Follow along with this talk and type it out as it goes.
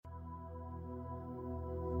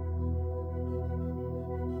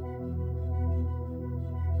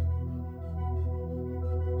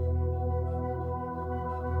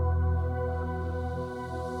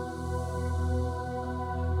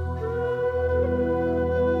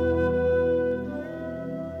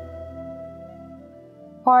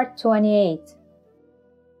Part 28.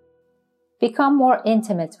 Become more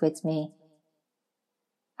intimate with me.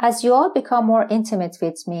 As you all become more intimate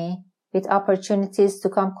with me, with opportunities to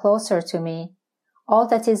come closer to me, all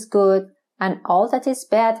that is good and all that is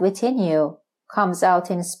bad within you comes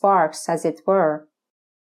out in sparks, as it were.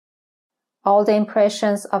 All the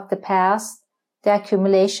impressions of the past, the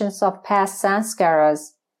accumulations of past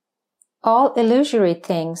sanskaras, all illusory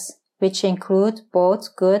things, which include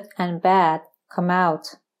both good and bad, come out.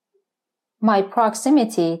 My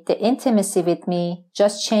proximity, the intimacy with me,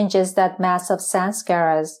 just changes that mass of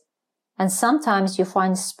sanskaras, and sometimes you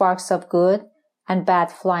find sparks of good and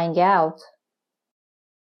bad flying out.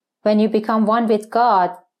 When you become one with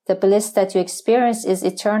God, the bliss that you experience is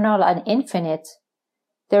eternal and infinite.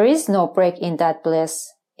 There is no break in that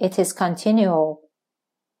bliss. It is continual.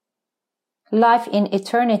 Life in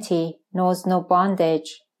eternity knows no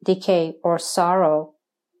bondage, decay, or sorrow.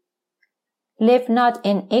 Live not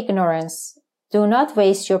in ignorance. Do not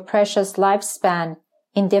waste your precious lifespan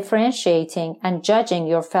in differentiating and judging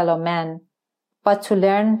your fellow men, but to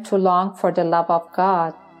learn to long for the love of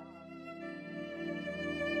God.